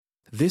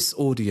This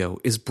audio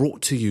is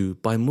brought to you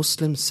by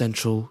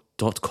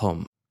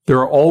MuslimCentral.com. There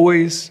are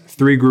always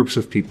three groups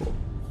of people: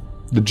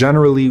 the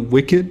generally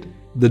wicked,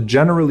 the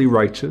generally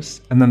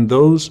righteous, and then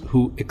those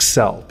who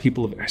excel,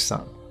 people of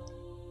ihsan.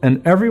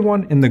 And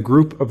everyone in the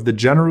group of the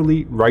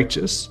generally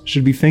righteous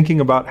should be thinking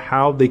about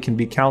how they can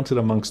be counted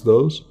amongst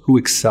those who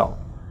excel.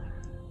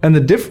 And the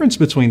difference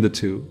between the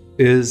two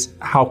is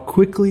how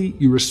quickly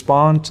you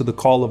respond to the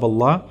call of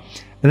Allah,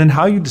 and then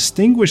how you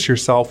distinguish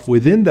yourself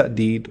within that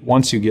deed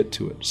once you get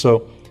to it.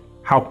 So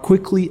how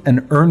quickly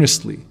and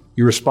earnestly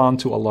you respond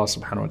to Allah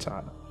subhanahu wa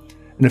ta'ala.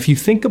 And if you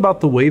think about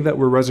the way that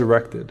we're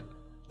resurrected,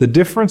 the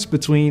difference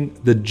between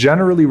the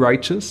generally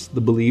righteous, the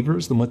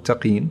believers, the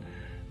muttaqeen,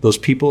 those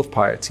people of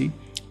piety,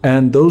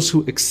 and those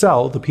who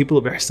excel, the people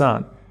of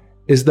ihsan,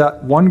 is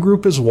that one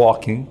group is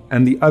walking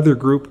and the other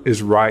group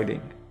is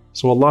riding.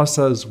 So Allah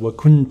says,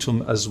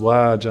 وَكُنْتُمْ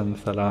أَزْوَاجًا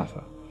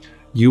ثَلَاثًا.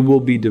 You will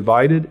be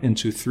divided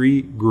into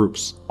three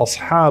groups.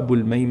 أَصْحَابُ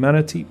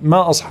الْمَيْمَنَةِ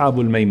مَا أَصْحَابُ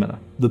الْمَيْمَنَةِ.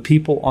 The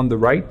people on the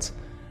right,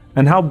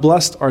 and how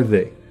blessed are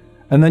they?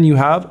 And then you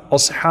have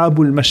أَصْحَابُ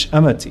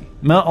الْمَشْأَمَةِ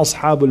مَا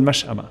أَصْحَابُ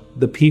الْمَشْأَمَةِ.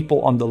 The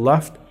people on the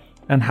left,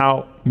 and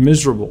how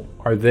miserable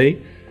are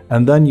they?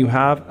 And then you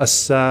have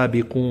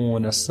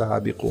السَّابِقُونَ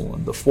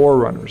السَّابِقُونَ. The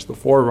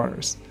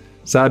forerunners.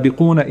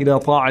 سَابِقُونَ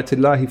إِلَى طَاعَةِ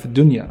اللَّهِ فِي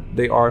الدُّنْيَا.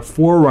 They are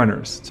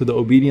forerunners to the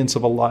obedience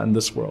of Allah in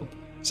this world.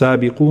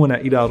 سَابِقُونَ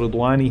إِلَى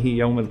رِضْوَانِهِ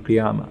يَوْمَ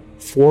الْقِيَامَةِ.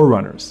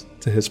 Forerunners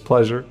to His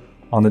pleasure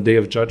on the Day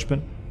of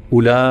Judgment.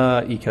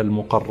 أُولَٰئِكَ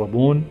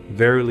الْمُقَرَّبُونَ.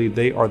 Verily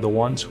they are the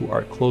ones who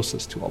are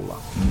closest to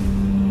Allah.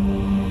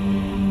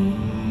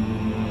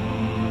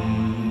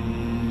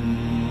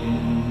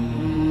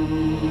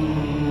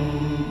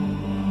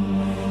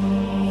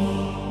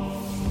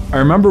 I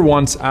remember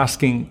once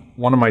asking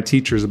one of my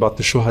teachers about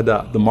the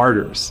shuhada, the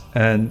martyrs,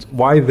 and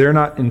why they're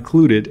not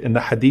included in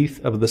the hadith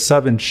of the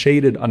 7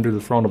 shaded under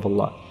the throne of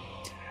Allah.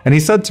 And he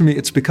said to me,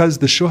 it's because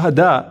the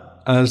shuhada,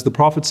 as the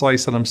Prophet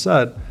ﷺ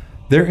said,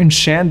 they're in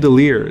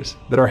chandeliers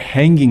that are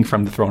hanging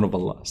from the throne of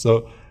Allah.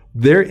 So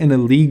they're in a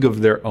league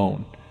of their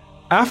own.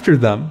 After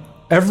them,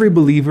 every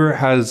believer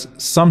has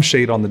some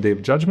shade on the Day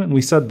of Judgment. And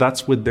we said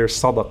that's with their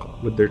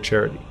sadaqah, with their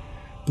charity.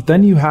 But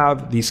then you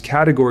have these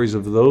categories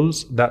of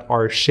those that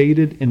are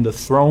shaded in the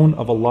throne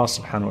of Allah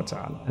subhanahu wa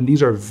ta'ala. And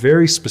these are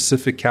very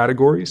specific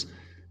categories,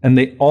 and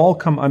they all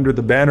come under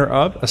the banner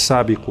of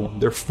as-sabiqun.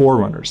 They're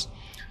forerunners.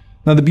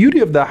 Now the beauty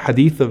of that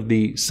hadith of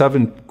the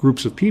 7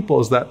 groups of people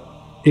is that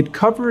it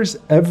covers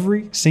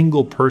every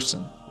single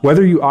person,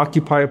 whether you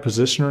occupy a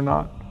position or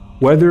not,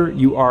 whether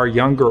you are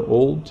young or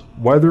old,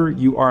 whether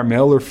you are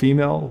male or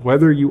female,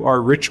 whether you are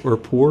rich or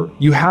poor,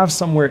 you have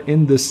somewhere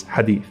in this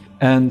hadith.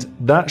 And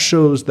that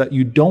shows that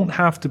you don't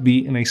have to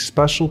be in a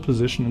special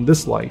position in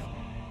this life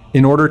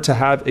in order to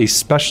have a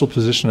special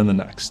position in the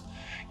next.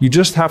 You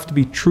just have to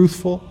be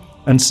truthful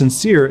and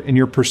sincere in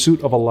your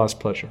pursuit of Allah's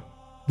pleasure.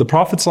 The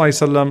Prophet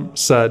ﷺ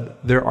said,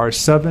 there are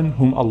 7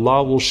 whom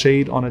Allah will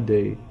shade on a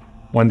day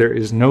when there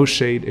is no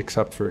shade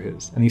except for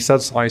His. And He said,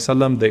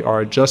 ﷺ, they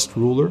are a just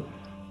ruler,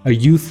 a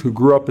youth who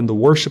grew up in the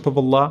worship of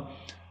Allah,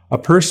 a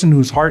person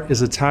whose heart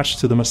is attached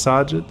to the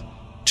masajid,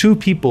 2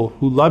 people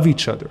who love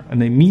each other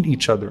and they meet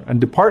each other and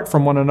depart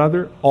from one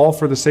another, all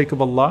for the sake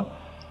of Allah,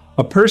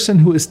 a person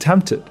who is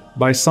tempted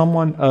by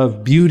someone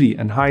of beauty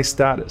and high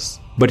status,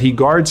 but he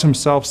guards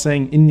himself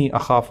saying, Inni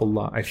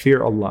akhafullah, I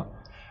fear Allah.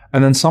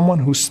 And then someone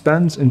who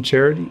spends in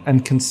charity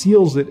and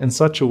conceals it in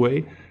such a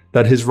way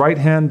that his right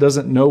hand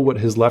doesn't know what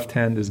his left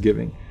hand is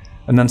giving.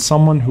 And then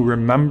someone who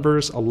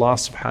remembers Allah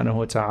subhanahu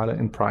wa ta'ala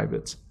in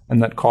private,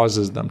 and that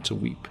causes them to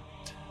weep.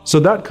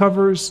 So that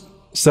covers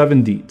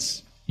 7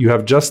 deeds. You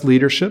have just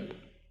leadership,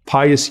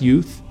 pious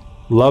youth,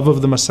 love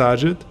of the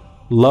masajid,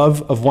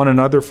 love of one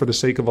another for the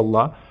sake of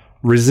Allah,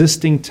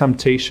 resisting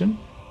temptation,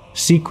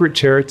 secret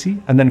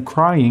charity, and then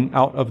crying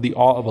out of the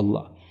awe of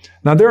Allah.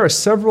 Now there are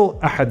several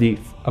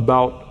ahadith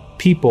about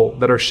people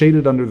that are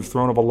shaded under the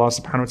throne of Allah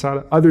subhanahu wa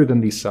ta'ala other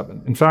than these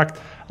 7. In fact,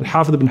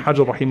 Al-Hafidh ibn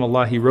Hajar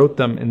rahimahullah, he wrote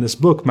them in this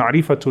book,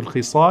 Ma'rifatul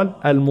Khisal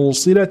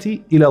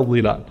al-Mulsilati ila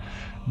al-Dhilal,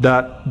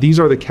 that these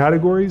are the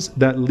categories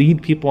that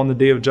lead people on the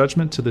Day of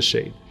Judgment to the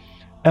shade.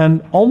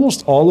 And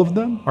almost all of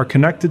them are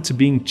connected to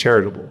being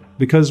charitable.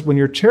 Because when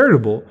you're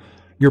charitable,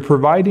 you're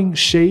providing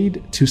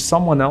shade to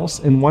someone else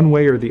in one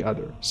way or the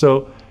other.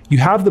 So you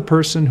have the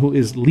person who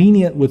is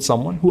lenient with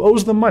someone who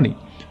owes them money.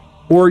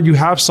 Or you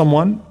have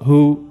someone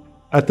who,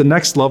 at the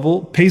next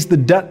level, pays the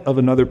debt of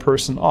another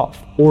person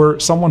off. Or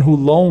someone who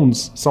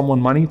loans someone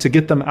money to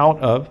get them out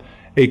of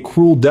a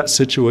cruel debt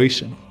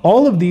situation.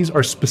 All of these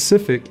are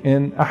specific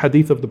in a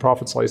hadith of the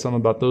Prophet ﷺ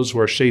about those who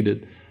are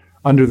shaded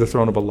under the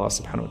throne of Allah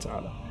subhanahu wa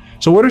ta'ala.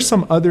 So what are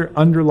some other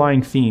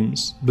underlying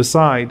themes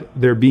beside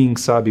there being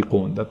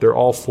sabiqun, that they're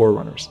all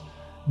forerunners?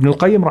 Ibn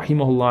al-Qayyim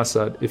rahimahullah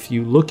said, if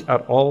you look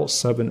at all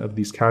 7 of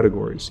these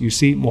categories, you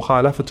see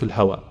mukhalafatul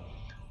hawa,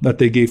 that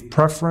they gave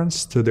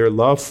preference to their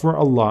love for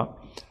Allah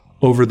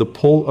over the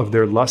pull of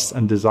their lusts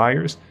and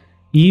desires,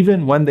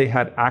 even when they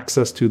had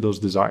access to those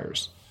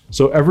desires.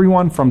 So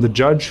everyone from the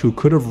judge who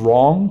could have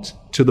wronged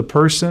to the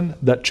person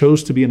that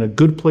chose to be in a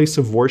good place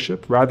of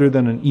worship rather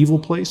than an evil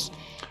place,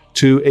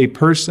 to a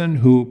person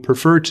who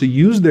preferred to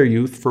use their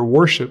youth for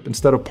worship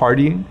instead of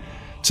partying,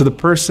 to the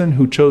person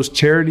who chose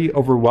charity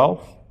over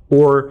wealth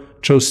or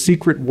chose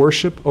secret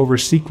worship over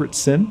secret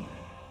sin.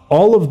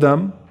 All of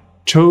them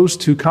chose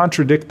to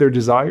contradict their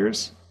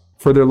desires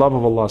for their love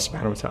of Allah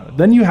subhanahu wa ta'ala.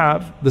 Then you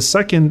have the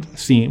second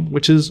theme,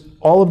 which is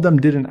all of them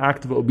did an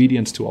act of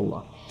obedience to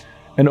Allah.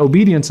 And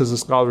obedience, as the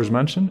scholars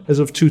mention, is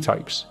of two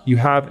types. You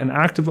have an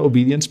act of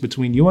obedience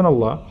between you and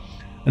Allah,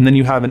 and then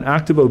you have an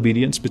act of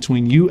obedience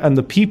between you and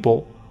the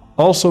people,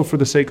 also for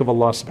the sake of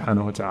Allah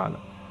subhanahu wa ta'ala.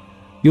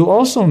 You'll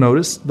also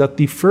notice that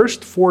the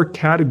first four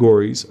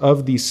categories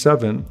of these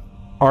seven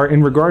are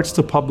in regards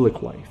to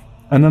public life.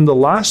 And then the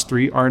last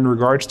three are in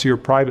regards to your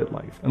private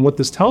life. And what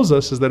this tells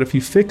us is that if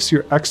you fix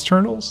your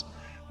externals,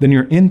 then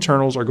your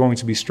internals are going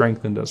to be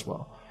strengthened as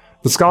well.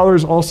 The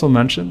scholars also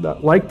mentioned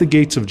that, like the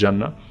gates of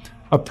Jannah,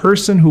 a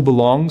person who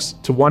belongs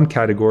to one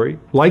category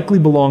likely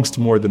belongs to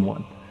more than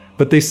one.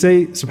 But they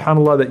say,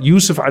 subhanAllah, that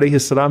Yusuf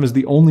alayhi salam is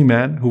the only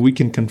man who we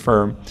can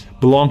confirm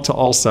belonged to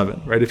all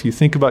seven, right? If you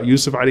think about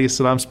Yusuf alayhi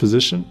salam's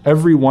position,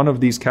 every one of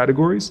these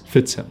categories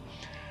fits him.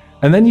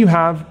 And then you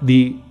have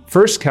the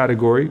first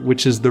category,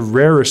 which is the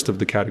rarest of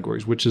the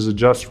categories, which is a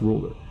just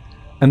ruler.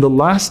 And the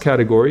last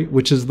category,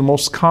 which is the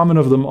most common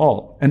of them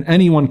all, and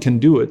anyone can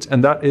do it,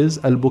 and that is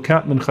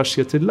al-bukat min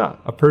khashyatillah,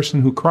 a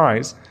person who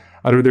cries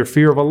out of their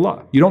fear of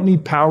Allah. You don't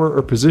need power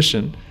or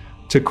position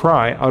to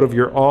cry out of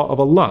your awe of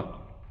Allah.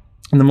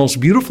 And the most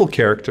beautiful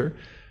character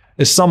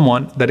is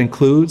someone that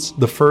includes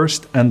the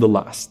first and the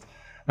last.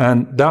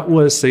 And that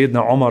was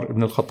Sayyidina Umar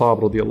ibn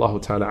al-Khattab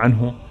radiyallahu ta'ala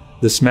anhu,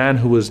 this man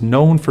who was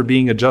known for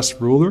being a just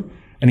ruler,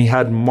 and he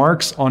had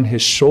marks on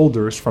his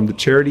shoulders from the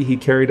charity he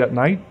carried at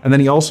night, and then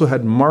he also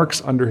had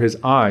marks under his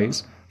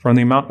eyes from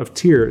the amount of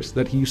tears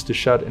that he used to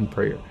shed in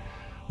prayer.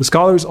 The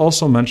scholars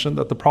also mentioned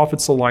that the Prophet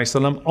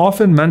ﷺ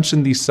often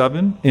mentioned these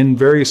seven in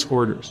various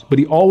orders, but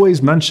he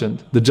always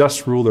mentioned the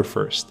just ruler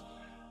first.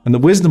 And the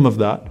wisdom of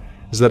that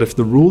is that if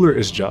the ruler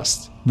is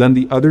just, then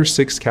the other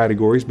six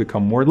categories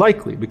become more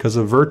likely, because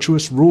a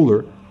virtuous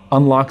ruler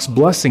unlocks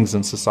blessings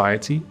in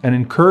society and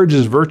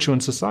encourages virtue in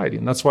society.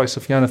 And that's why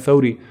Sufyan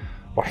al-Thawri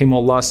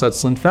rahimahullah said,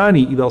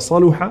 صنفان إذا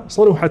صلح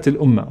صلحت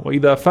الأمة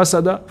وإذا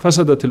فسد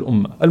فسدت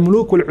الأمة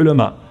الملوك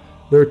والعلماء.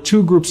 There are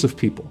two groups of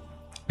people.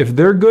 If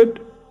they're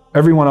good,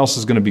 everyone else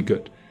is going to be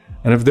good.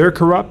 And if they're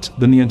corrupt,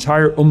 then the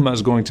entire ummah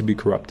is going to be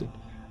corrupted.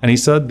 And he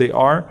said they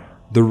are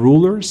the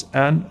rulers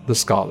and the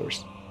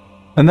scholars.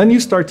 And then you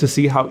start to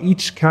see how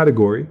each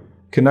category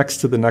connects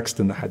to the next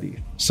in the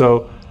hadith.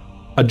 So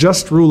a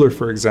just ruler,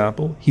 for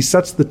example, he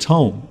sets the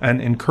tone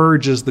and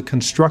encourages the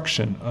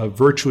construction of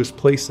virtuous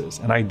places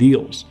and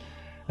ideals.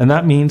 And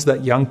that means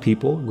that young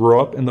people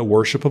grow up in the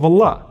worship of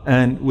Allah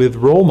and with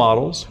role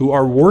models who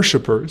are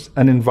worshipers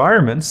and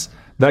environments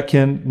that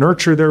can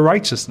nurture their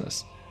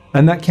righteousness.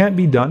 And that can't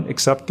be done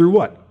except through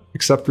what?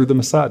 Except through the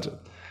masajid.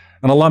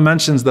 And Allah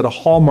mentions that a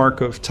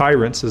hallmark of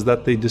tyrants is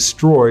that they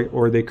destroy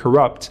or they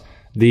corrupt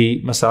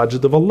the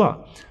masajid of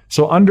Allah.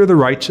 So under the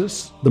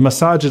righteous, the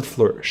masajid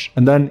flourish.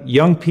 And then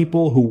young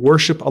people who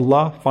worship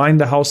Allah find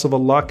the house of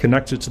Allah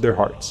connected to their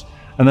hearts.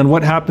 And then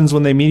what happens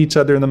when they meet each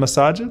other in the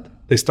masajid?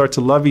 They start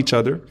to love each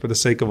other for the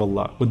sake of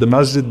Allah, with the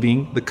masjid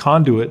being the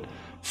conduit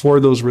for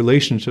those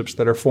relationships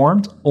that are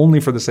formed only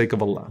for the sake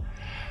of Allah.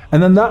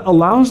 And then that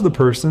allows the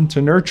person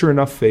to nurture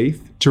enough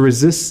faith to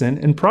resist sin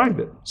in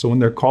private. So when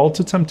they're called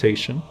to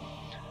temptation,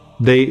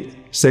 they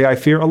say, I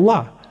fear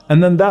Allah.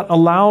 And then that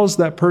allows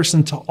that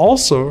person to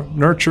also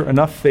nurture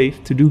enough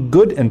faith to do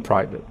good in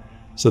private.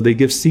 So they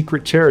give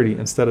secret charity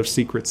instead of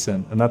secret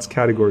sin. And that's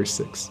category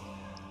 6.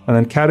 And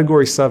then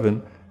category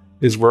 7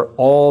 is where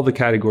all the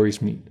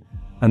categories meet.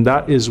 And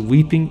that is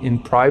weeping in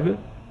private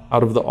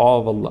out of the awe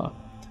of Allah.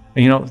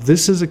 And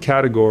this is a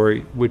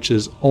category which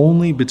is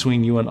only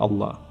between you and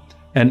Allah.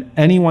 And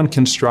anyone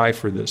can strive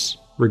for this,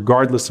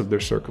 regardless of their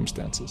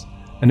circumstances.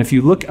 And if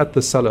you look at the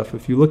Salaf,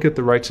 if you look at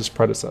the righteous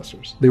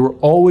predecessors, they were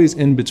always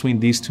in between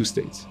these two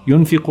states.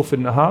 يُنْفِقُ فِي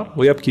النَّهَارِ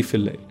وَيَبْكِي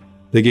فِي اللَّيْلِ.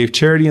 They gave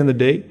charity in the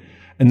day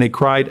and they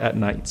cried at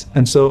night.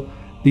 And so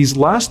these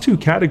last two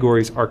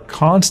categories are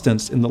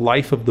constants in the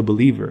life of the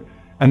believer,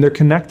 and they're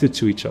connected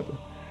to each other.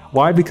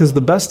 Why? Because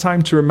the best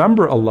time to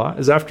remember Allah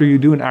is after you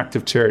do an act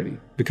of charity,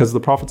 because the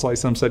Prophet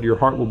ﷺ said your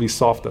heart will be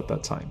soft at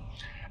that time.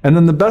 And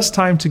then the best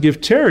time to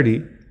give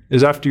charity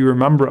is after you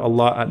remember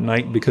Allah at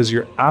night, because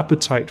your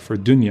appetite for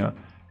dunya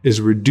is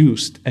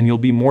reduced and you'll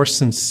be more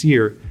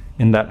sincere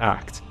in that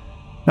act.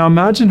 Now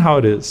imagine how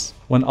it is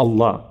when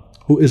Allah,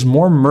 who is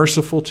more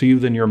merciful to you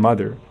than your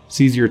mother,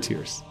 sees your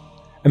tears.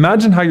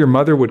 Imagine how your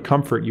mother would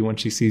comfort you when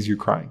she sees you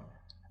crying.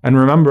 And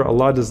remember,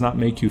 Allah does not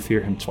make you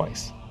fear Him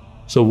twice.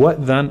 So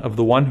what then of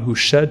the one who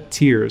shed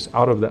tears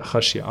out of that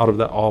khashya, out of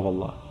that awe of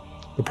Allah?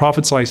 The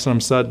Prophet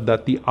ﷺ said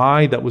that the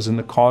eye that was in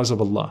the cause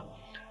of Allah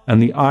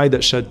and the eye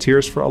that shed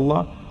tears for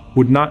Allah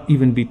would not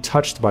even be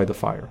touched by the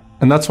fire.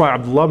 And that's why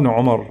Abdullah ibn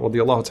Umar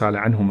radiyallahu ta'ala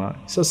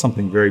anhuma, he says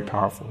something very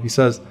powerful. He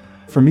says,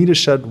 for me to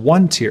shed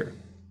one tear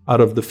out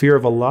of the fear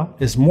of Allah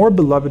is more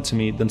beloved to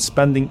me than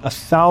spending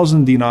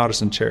 1,000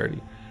 dinars in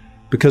charity.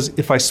 Because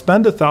if I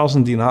spend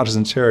 1,000 dinars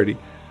in charity,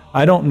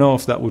 I don't know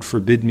if that would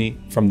forbid me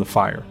from the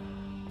fire.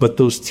 But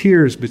those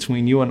tears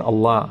between you and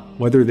Allah,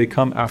 whether they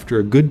come after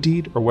a good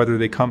deed or whether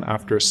they come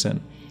after a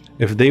sin,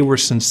 if they were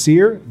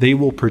sincere, they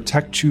will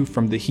protect you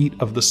from the heat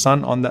of the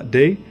sun on that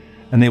day,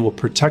 and they will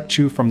protect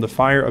you from the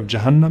fire of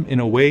Jahannam in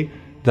a way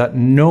that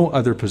no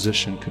other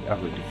position could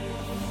ever do.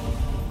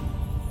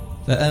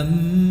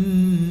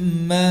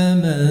 فأما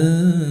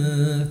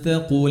من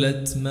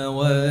ثقلت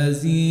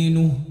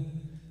موازينه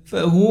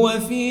فهو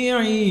في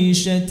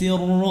عيشة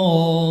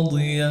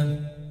راضية